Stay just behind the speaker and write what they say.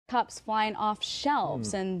cups flying off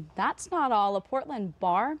shelves. And that's not all. A Portland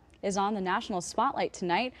bar is on the national spotlight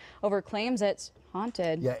tonight over claims it's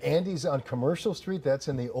haunted. Yeah, Andy's on Commercial Street. That's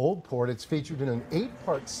in the Old Port. It's featured in an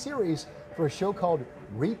 8-part series for a show called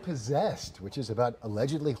Repossessed, which is about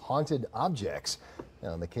allegedly haunted objects.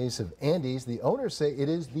 Now, in the case of Andy's, the owners say it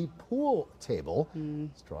is the pool table.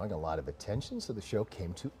 It's drawing a lot of attention, so the show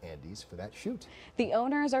came to Andy's for that shoot. The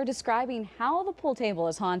owners are describing how the pool table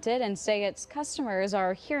is haunted and say its customers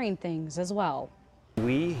are hearing things as well.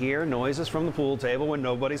 We hear noises from the pool table when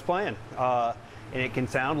nobody's playing, and it can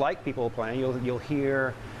sound like people playing. You'll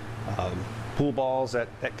hear pool balls that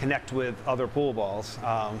connect with other pool balls,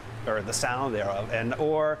 or the sound thereof,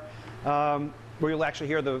 or where you'll actually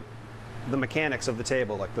hear the mechanics of the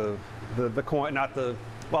table, like the coin, not the,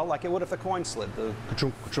 well, like it would if the coin slid, the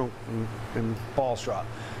ka-chunk, ka-chunk, and balls drop,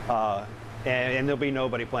 and there'll be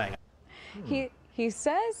nobody playing. He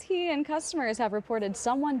says he and customers have reported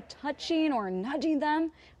someone touching or nudging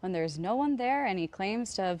them when there's no one there, and he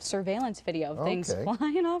claims to have surveillance video of things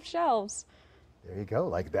flying off shelves. There you go,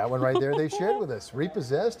 like that one right there they shared with us.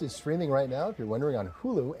 Repossessed is streaming right now, if you're wondering, on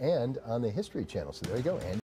Hulu and on the History Channel. So there you go, Andy.